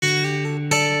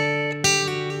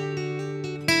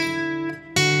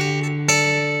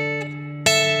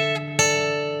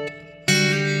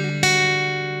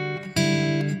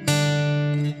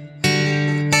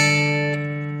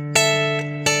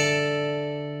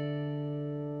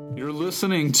You're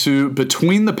listening to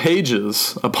Between the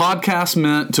Pages, a podcast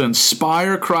meant to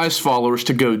inspire Christ followers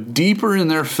to go deeper in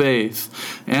their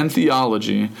faith and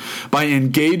theology by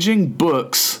engaging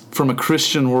books from a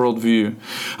Christian worldview.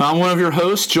 I'm one of your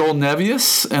hosts, Joel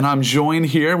Nevius, and I'm joined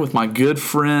here with my good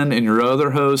friend and your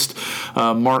other host,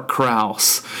 Mark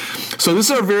Krause. So this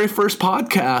is our very first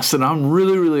podcast, and I'm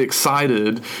really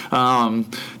excited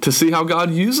to see how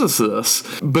God uses this.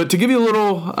 But to give you a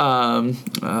little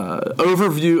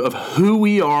overview of who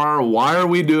we are, why are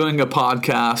we doing a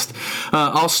podcast,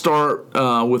 I'll start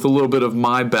with a little bit of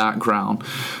my background.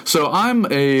 So I'm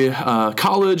a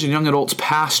college and young adults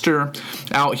pastor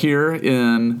out here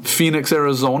in Phoenix,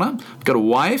 Arizona. I've got a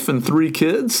wife and 3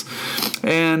 kids.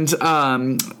 And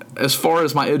as far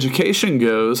as my education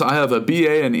goes, I have a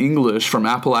BA in English from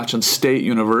Appalachian State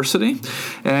University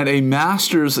and a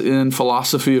master's in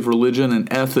philosophy of religion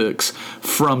and ethics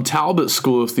from Talbot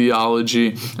School of Theology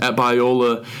at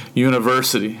Biola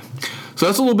University. So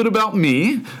that's a little bit about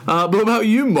me. But about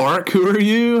you, Mark? Who are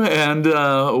you, and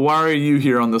why are you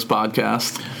here on this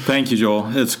podcast? Thank you,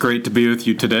 Joel. It's great to be with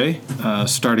you today,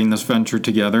 starting this venture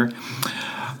together.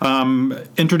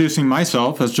 Introducing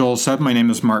myself, as Joel said, my name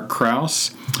is Mark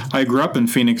Krause. I grew up in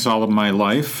Phoenix all of my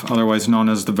life, otherwise known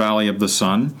as the Valley of the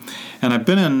Sun. And I've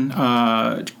been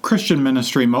in Christian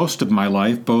ministry most of my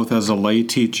life, both as a lay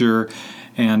teacher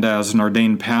and as an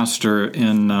ordained pastor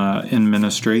in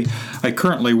ministry. I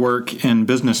currently work in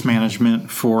business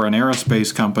management for an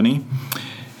aerospace company.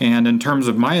 And in terms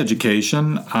of my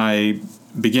education, I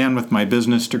began with my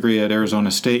business degree at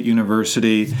Arizona State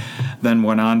University, then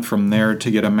went on from there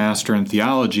to get a master in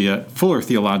theology at Fuller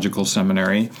Theological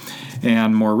Seminary,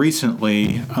 and more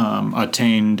recently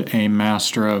attained a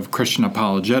master of Christian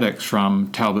apologetics from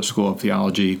Talbot School of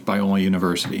Theology, Biola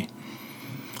University.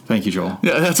 Thank you, Joel.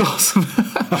 Yeah, that's awesome.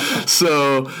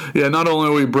 So, not only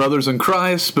are we brothers in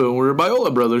Christ, but we're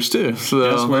Biola brothers too.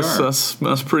 So yes,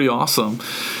 that's pretty awesome.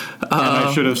 And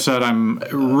I should have said I'm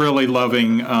really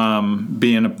loving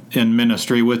being in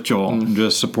ministry with Joel and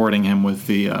just supporting him with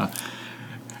the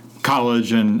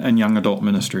college and young adult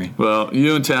ministry. Well,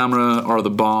 you and Tamara are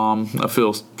the bomb. I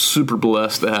feel super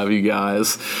blessed to have you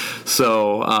guys.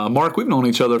 So, Mark, we've known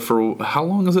each other for how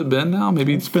long has it been now?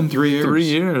 Maybe it's been 3 years. 3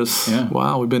 years. Yeah.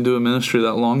 Wow, we've been doing ministry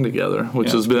that long together,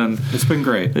 which has been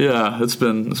great. Yeah, it's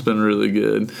been really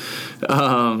good.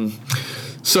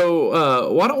 So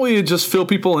why don't we just fill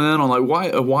people in on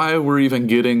why we're even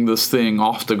getting this thing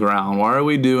off the ground? Why are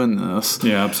we doing this?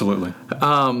 Yeah, absolutely.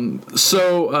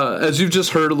 So as you've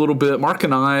just heard a little bit, Mark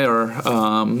and I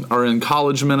are in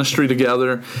college ministry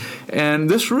together, and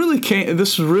this really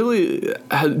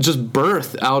had just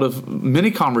birthed out of many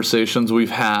conversations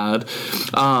we've had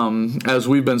as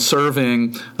we've been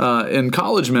serving in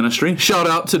college ministry. Shout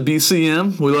out to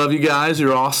BCM. We love you guys.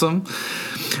 You're awesome.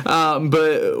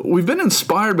 But we've been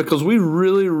inspired because we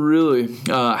really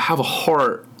have a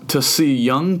heart to see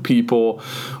young people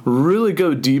really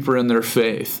go deeper in their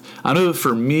faith. I know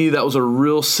for me that was a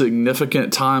real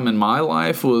significant time in my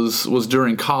life was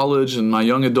during college and my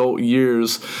young adult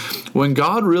years when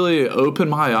God really opened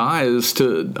my eyes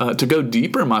to go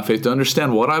deeper in my faith, to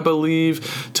understand what I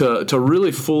believe, to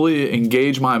really fully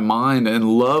engage my mind and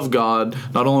love God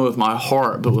not only with my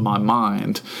heart but with my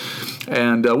mind.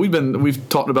 And we've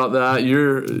talked about that.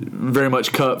 You're very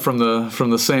much cut from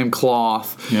the same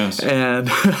cloth. Yes. And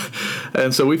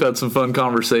so we've had some fun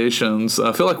conversations.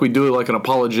 I feel like we do like an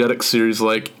apologetic series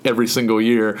like every single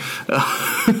year.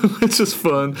 It's just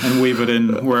fun. And weave it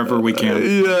in wherever we can.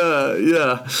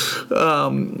 Yeah.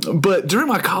 But during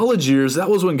my college years, that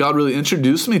was when God really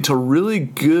introduced me to really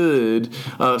good,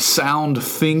 sound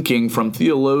thinking from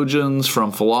theologians,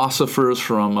 from philosophers,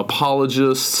 from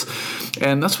apologists.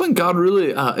 And that's when God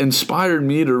really inspired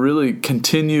me to really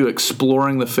continue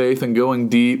exploring the faith and going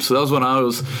deep. So that was when I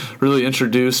was really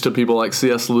introduced to people like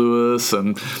C.S. Lewis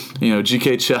and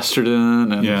G.K.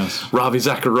 Chesterton and Ravi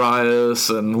Zacharias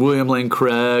and William Lane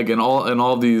Craig and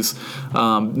all these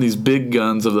big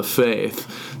guns of the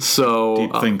faith. So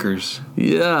deep thinkers.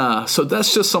 So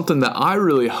that's just something that I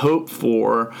really hope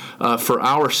for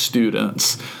our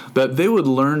students, that they would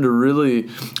learn to really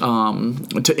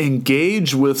to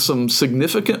engage with some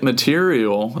significant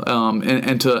material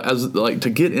and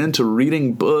to get into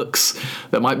reading books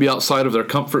that might be outside of their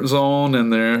comfort zone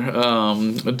and their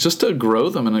just to grow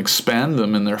them and expand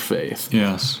them in their faith.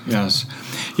 Yes.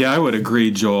 Yeah, I would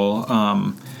agree,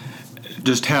 Joel.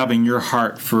 Just having your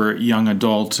heart for young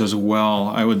adults as well,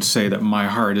 I would say that my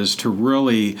heart is to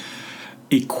really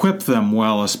equip them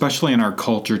well, especially in our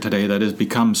culture today that has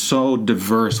become so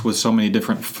diverse with so many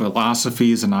different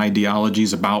philosophies and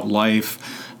ideologies about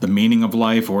life, the meaning of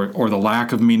life or the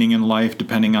lack of meaning in life,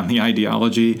 depending on the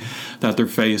ideology that they're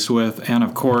faced with. And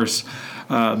of course,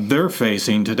 they're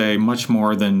facing today much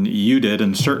more than you did,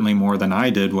 and certainly more than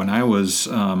I did when I was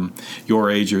your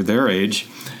age or their age.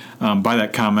 By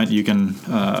that comment, you can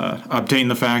obtain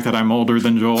the fact that I'm older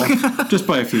than Joel, just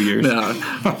by a few years.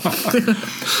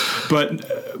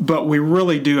 But we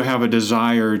really do have a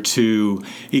desire to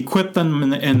equip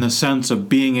them in the sense of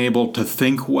being able to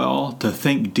think well, to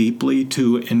think deeply,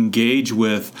 to engage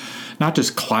with not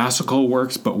just classical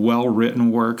works, but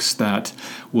well-written works that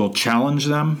will challenge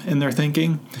them in their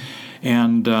thinking,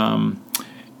 and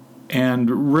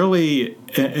really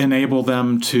enable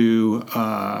them to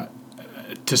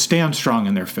stand strong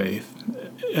in their faith,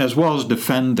 as well as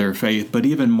defend their faith, but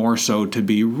even more so to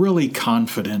be really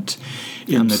confident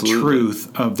in Absolutely. the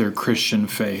truth of their Christian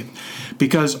faith.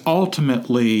 Because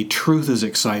ultimately, truth is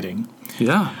exciting.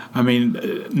 Yeah. I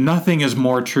mean, nothing is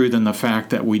more true than the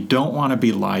fact that we don't want to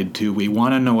be lied to. We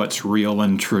want to know what's real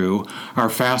and true. Our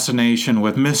fascination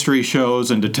with mystery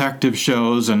shows and detective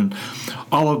shows and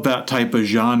all of that type of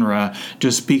genre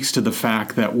just speaks to the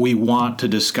fact that we want to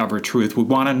discover truth. We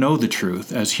want to know the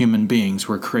truth as human beings.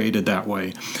 We're created that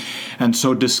way. And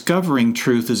so discovering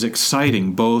truth is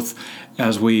exciting, both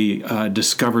as we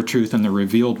discover truth in the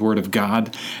revealed Word of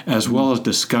God, as well as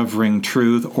discovering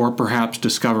truth or perhaps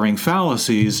discovering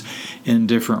fallacies in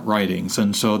different writings.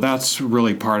 And so that's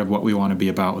really part of what we want to be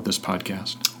about with this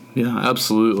podcast. Yeah,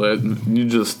 absolutely. You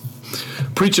just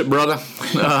preach it, brother.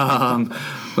 That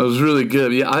was really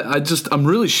good. Yeah, I'm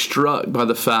really struck by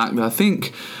the fact that I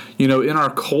think, in our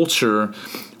culture,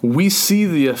 we see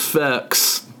the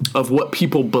effects of what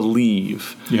people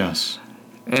believe. Yes.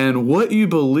 And what you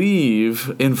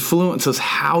believe influences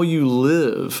how you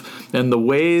live and the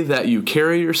way that you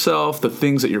carry yourself, the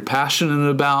things that you're passionate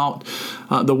about,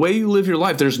 the way you live your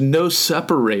life. There's no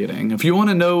separating. If you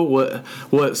want to know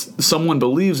what someone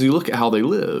believes, you look at how they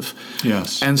live.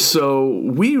 Yes. And so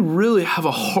we really have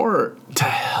a heart to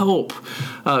help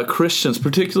Christians,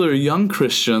 particularly young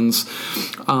Christians,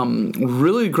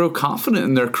 really grow confident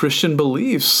in their Christian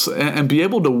beliefs and be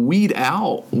able to weed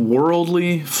out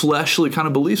worldly, fleshly kind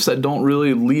of beliefs that don't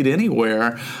really lead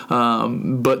anywhere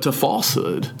but to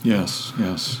falsehood. Yes,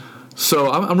 yes.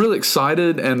 So I'm really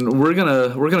excited, and we're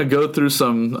gonna go through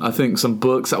some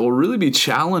books that will really be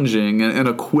challenging and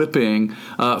equipping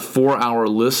for our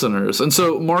listeners. And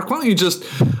so, Mark, why don't you just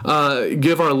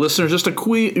give our listeners just a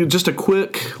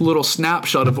quick little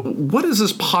snapshot of what is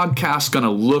this podcast going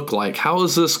to look like? How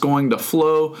is this going to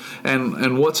flow?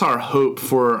 And what's our hope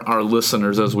for our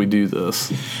listeners as we do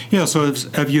this? Yeah. So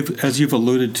as you've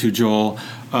alluded to, Joel,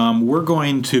 we're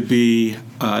going to be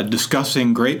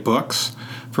discussing great books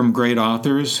from great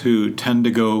authors who tend to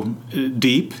go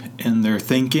deep in their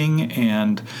thinking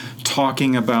and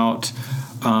talking about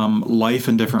life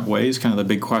in different ways, kind of the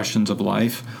big questions of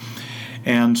life.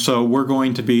 And so we're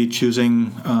going to be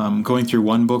going through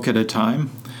one book at a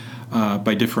time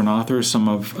by different authors, some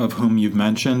of whom you've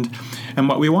mentioned. And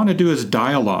what we want to do is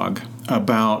dialogue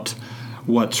about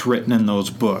what's written in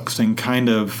those books and kind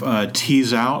of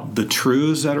tease out the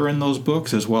truths that are in those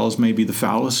books, as well as maybe the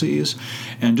fallacies,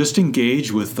 and just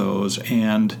engage with those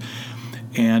and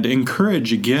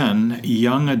encourage, again,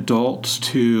 young adults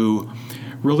to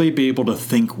really be able to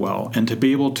think well and to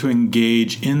be able to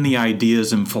engage in the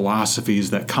ideas and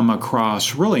philosophies that come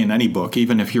across really in any book.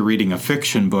 Even if you're reading a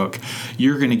fiction book,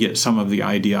 you're going to get some of the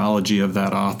ideology of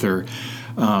that author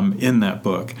in that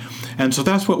book. And so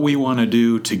that's what we want to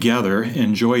do together,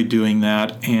 enjoy doing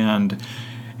that, and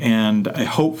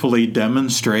hopefully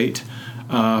demonstrate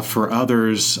for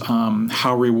others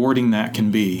how rewarding that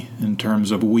can be in terms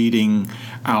of weeding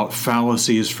out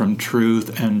fallacies from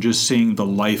truth and just seeing the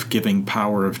life-giving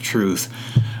power of truth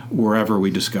wherever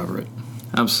we discover it.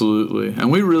 Absolutely.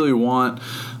 And we really want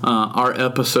our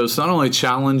episodes to not only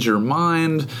challenge your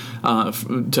mind,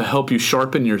 to help you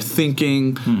sharpen your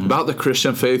thinking about the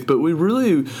Christian faith, but we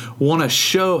really want to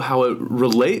show how it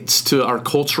relates to our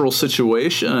cultural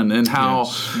situation and how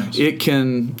it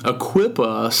can equip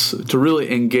us to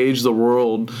really engage the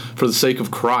world for the sake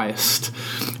of Christ.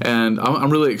 And I'm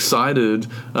really excited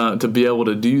to be able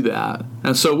to do that.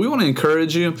 And so we want to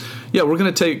encourage you, we're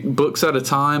going to take books at a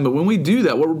time. But when we do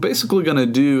that, what we're basically going to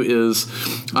do is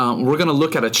we're going to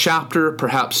look at a chapter,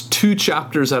 perhaps 2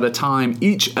 chapters at a time,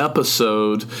 each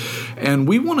episode, and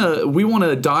we want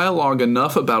to dialogue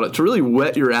enough about it to really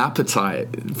whet your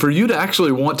appetite for you to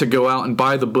actually want to go out and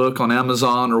buy the book on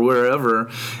Amazon or wherever,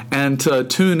 and to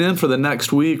tune in for the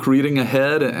next week, reading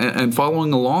ahead and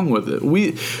following along with it.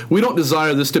 We don't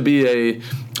desire this to be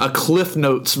a Cliff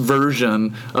Notes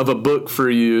version of a book for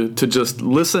you to just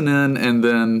listen in and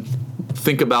then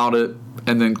think about it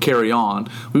and then carry on.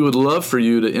 We would love for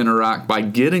you to interact by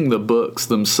getting the books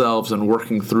themselves and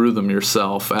working through them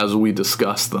yourself as we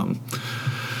discuss them.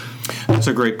 That's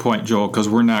a great point, Joel, because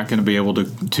we're not going to be able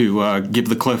to give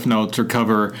the Cliff Notes or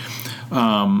cover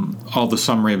all the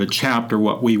summary of a chapter.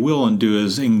 What we will and do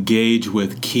is engage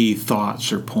with key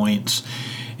thoughts or points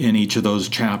in each of those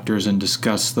chapters and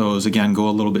discuss those. Again, go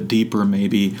a little bit deeper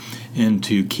maybe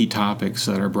into key topics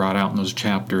that are brought out in those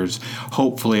chapters.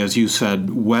 Hopefully, as you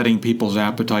said, whetting people's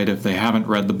appetite if they haven't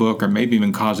read the book, or maybe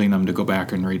even causing them to go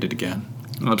back and read it again.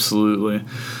 Absolutely.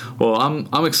 Well,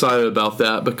 I'm excited about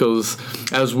that, because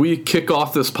as we kick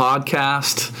off this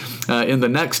podcast in the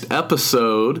next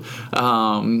episode,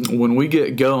 when we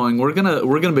get going, we're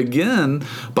gonna begin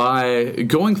by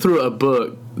going through a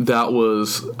book that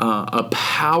was a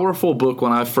powerful book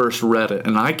when I first read it,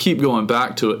 and I keep going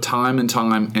back to it time and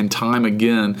time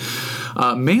again,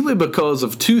 mainly because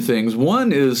of 2 things.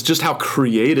 One is just how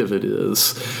creative it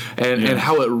is, and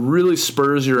how it really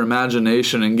spurs your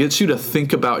imagination and gets you to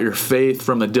think about your faith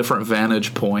from a different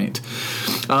vantage point.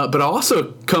 But I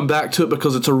also come back to it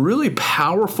because it's a really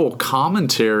powerful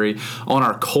commentary on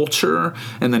our culture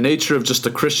and the nature of just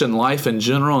the Christian life in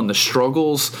general and the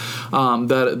struggles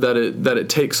that it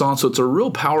takes on. So it's a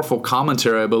real powerful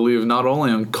commentary, I believe, not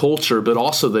only on culture but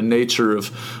also the nature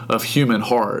of human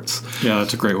hearts. Yeah,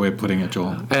 that's a great way of putting it,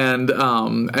 Joel.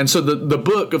 And so the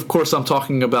book, of course, I'm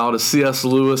talking about is C.S.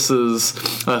 Lewis's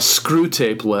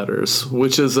Screwtape Letters,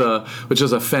 which is a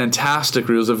fantastic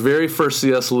read. It was the very first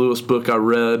C.S. Lewis book I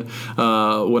read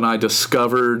when I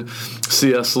discovered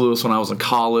C.S. Lewis when I was in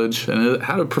college, and it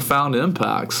had a profound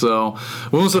impact. So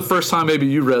when was the first time maybe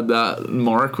you read that,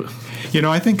 Mark?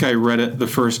 I think I read it the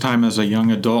first time as a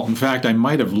young adult. In fact, I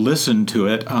might have listened to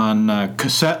it on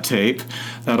cassette tape.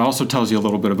 That also tells you a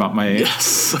little bit about my age.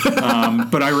 Yes.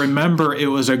 But I remember it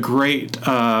was a great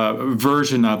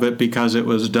version of it because it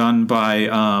was done by,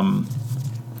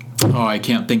 I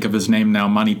can't think of his name now,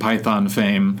 Monty Python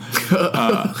fame.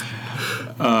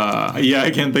 I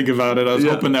can't think about it. I was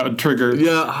hoping that would trigger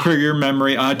your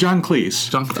memory. John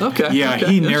Cleese. Okay.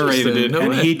 He narrated it,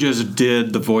 and he just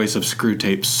did the voice of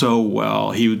Screwtape so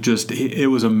well. It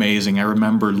was amazing. I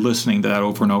remember listening to that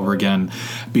over and over again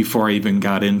before I even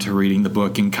got into reading the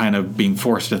book and kind of being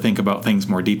forced to think about things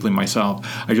more deeply myself.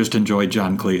 I just enjoyed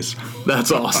John Cleese.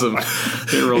 That's awesome.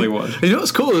 It really was.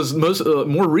 What's cool is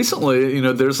more recently,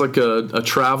 there's like a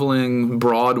traveling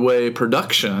Broadway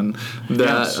production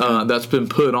that's been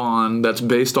put on that's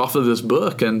based off of this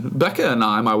book, and Becca and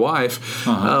I, my wife,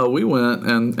 we went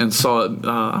and saw it.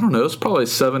 I don't know, it's probably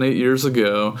 7-8 years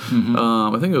ago.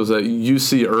 I think it was at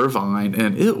UC Irvine,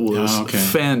 and it was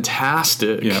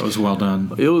fantastic. Yeah, it was well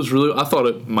done. It was really. I thought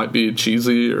it might be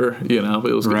cheesy, but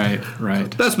it was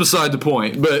right. That's beside the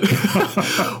point. But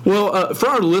well, for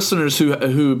our listeners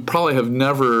who probably have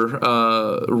never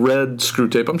read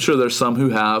Screwtape, I'm sure there's some who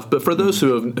have, but for those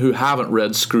who haven't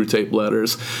read Screwtape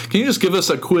Letters, can you just give us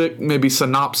a quick maybe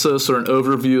synopsis or an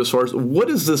overview as far as what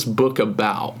is this book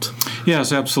about?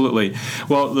 Yes, absolutely.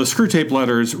 Well, the Screwtape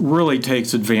Letters really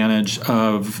takes advantage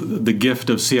of the gift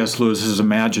of C.S. Lewis's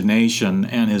imagination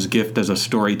and his gift as a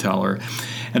storyteller.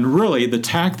 And really, the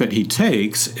tack that he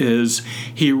takes is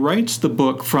he writes the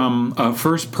book from a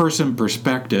first-person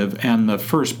perspective, and the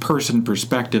first-person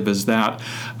perspective is that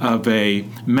of a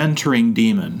mentoring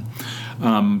demon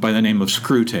by the name of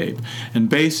Screwtape. And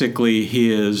basically,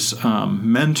 he is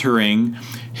mentoring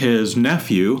his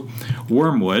nephew,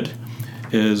 Wormwood,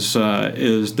 is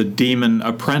the demon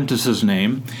apprentice's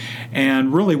name.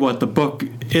 And really what the book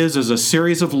is a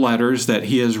series of letters that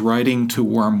he is writing to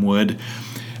Wormwood,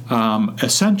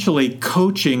 essentially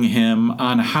coaching him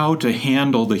on how to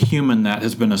handle the human that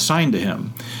has been assigned to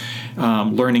him.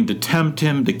 Learning to tempt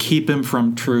him, to keep him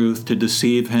from truth, to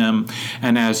deceive him.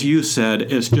 And as you said,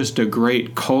 it's just a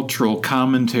great cultural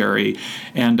commentary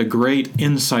and a great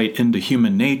insight into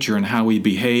human nature and how we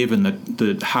behave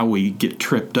and how we get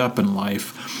tripped up in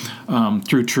life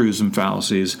through truths and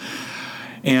fallacies.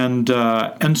 And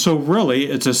so really,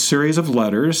 it's a series of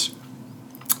letters,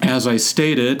 as I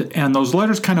stated, and those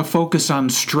letters kind of focus on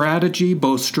strategy,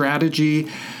 both strategy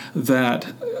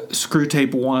that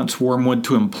Screwtape wants Wormwood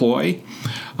to employ.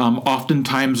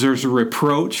 Oftentimes there's a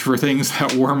reproach for things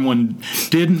that Wormwood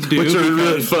didn't do. Which are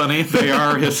really funny. They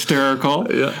are hysterical.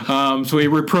 Yeah. So he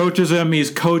reproaches him,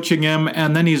 he's coaching him,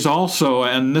 and then he's also,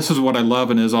 and this is what I love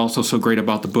and is also so great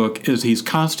about the book, is he's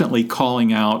constantly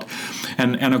calling out,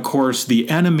 and of course the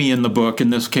enemy in the book in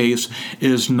this case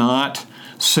is not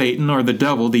Satan or the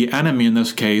devil. The enemy in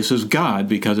this case is God,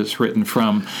 because it's written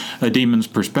from a demon's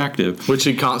perspective. Which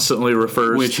he constantly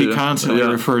refers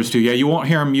to. Yeah, you won't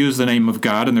hear him use the name of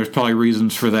God, and there's probably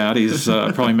reasons for that. He's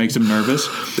probably makes him nervous.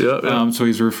 So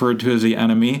he's referred to as the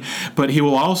enemy. But he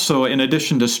will also, in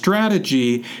addition to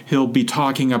strategy, he'll be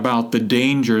talking about the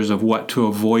dangers of what to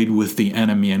avoid with the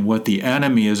enemy and what the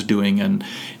enemy is doing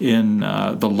in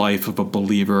the life of a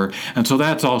believer. And so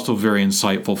that's also very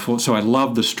insightful. So I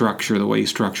love the structure, the way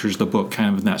he structures the book,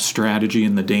 kind of in that strategy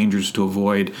and the dangers to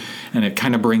avoid, and it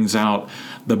kind of brings out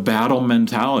the battle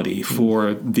mentality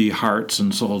for the hearts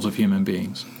and souls of human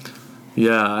beings.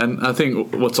 Yeah, and I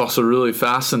think what's also really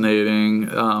fascinating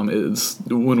is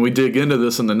when we dig into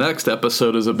this in the next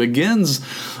episode, is it begins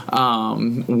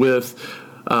with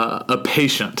a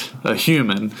patient, a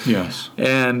human. Yes.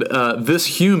 And this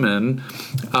human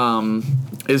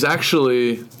is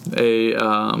actually a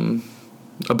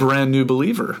brand new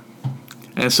believer.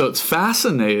 And so it's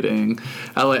fascinating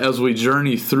as we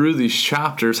journey through these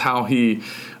chapters how he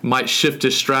might shift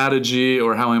his strategy,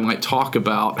 or how he might talk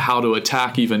about how to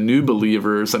attack even new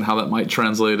believers and how that might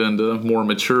translate into more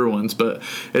mature ones. But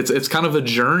it's kind of a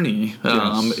journey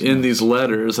in these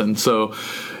letters. And so,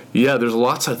 yeah, there's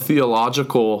lots of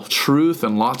theological truth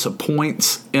and lots of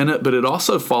points in it, but it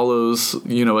also follows,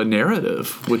 a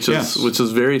narrative, which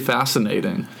is very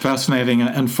fascinating. Fascinating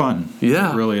and fun.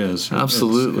 Yeah. It really is.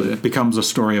 Absolutely. It becomes a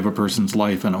story of a person's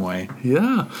life in a way.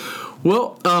 Yeah.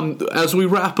 Well, as we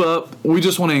wrap up, we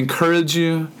just want to encourage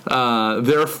you.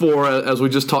 Therefore, as we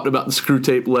just talked about the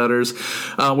Screwtape letters,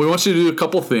 we want you to do a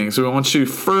couple things. We want you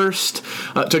first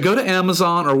to go to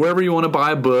Amazon or wherever you want to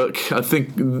buy a book. I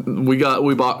think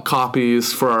we bought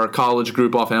copies for our college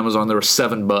group off Amazon. There were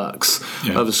 $7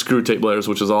 of the Screwtape letters,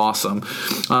 which is awesome.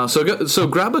 So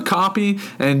grab a copy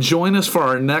and join us for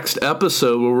our next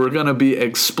episode, where we're going to be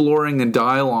exploring and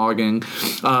dialoguing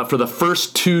for the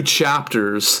first 2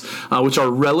 chapters. Which are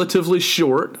relatively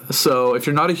short. So if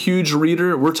you're not a huge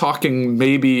reader, we're talking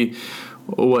maybe,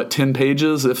 10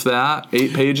 pages, if that,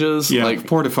 8 pages? Yeah,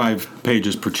 4 to 5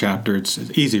 pages per chapter. It's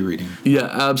easy reading. Yeah,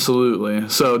 absolutely.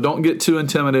 So don't get too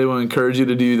intimidated. We encourage you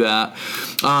to do that.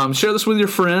 Share this with your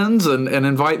friends and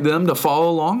invite them to follow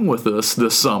along with us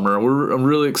this summer. I'm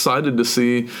really excited to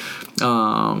see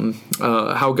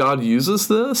how God uses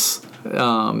this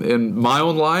in my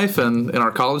own life and in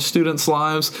our college students'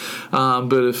 lives.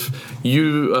 But if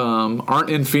you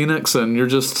aren't in Phoenix and you're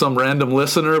just some random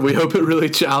listener, we hope it really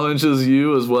challenges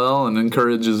you as well and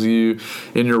encourages you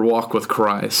in your walk with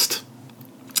Christ.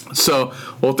 So,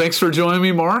 thanks for joining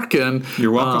me, Mark. And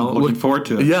you're welcome. Looking forward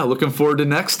to it. Yeah, looking forward to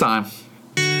next time.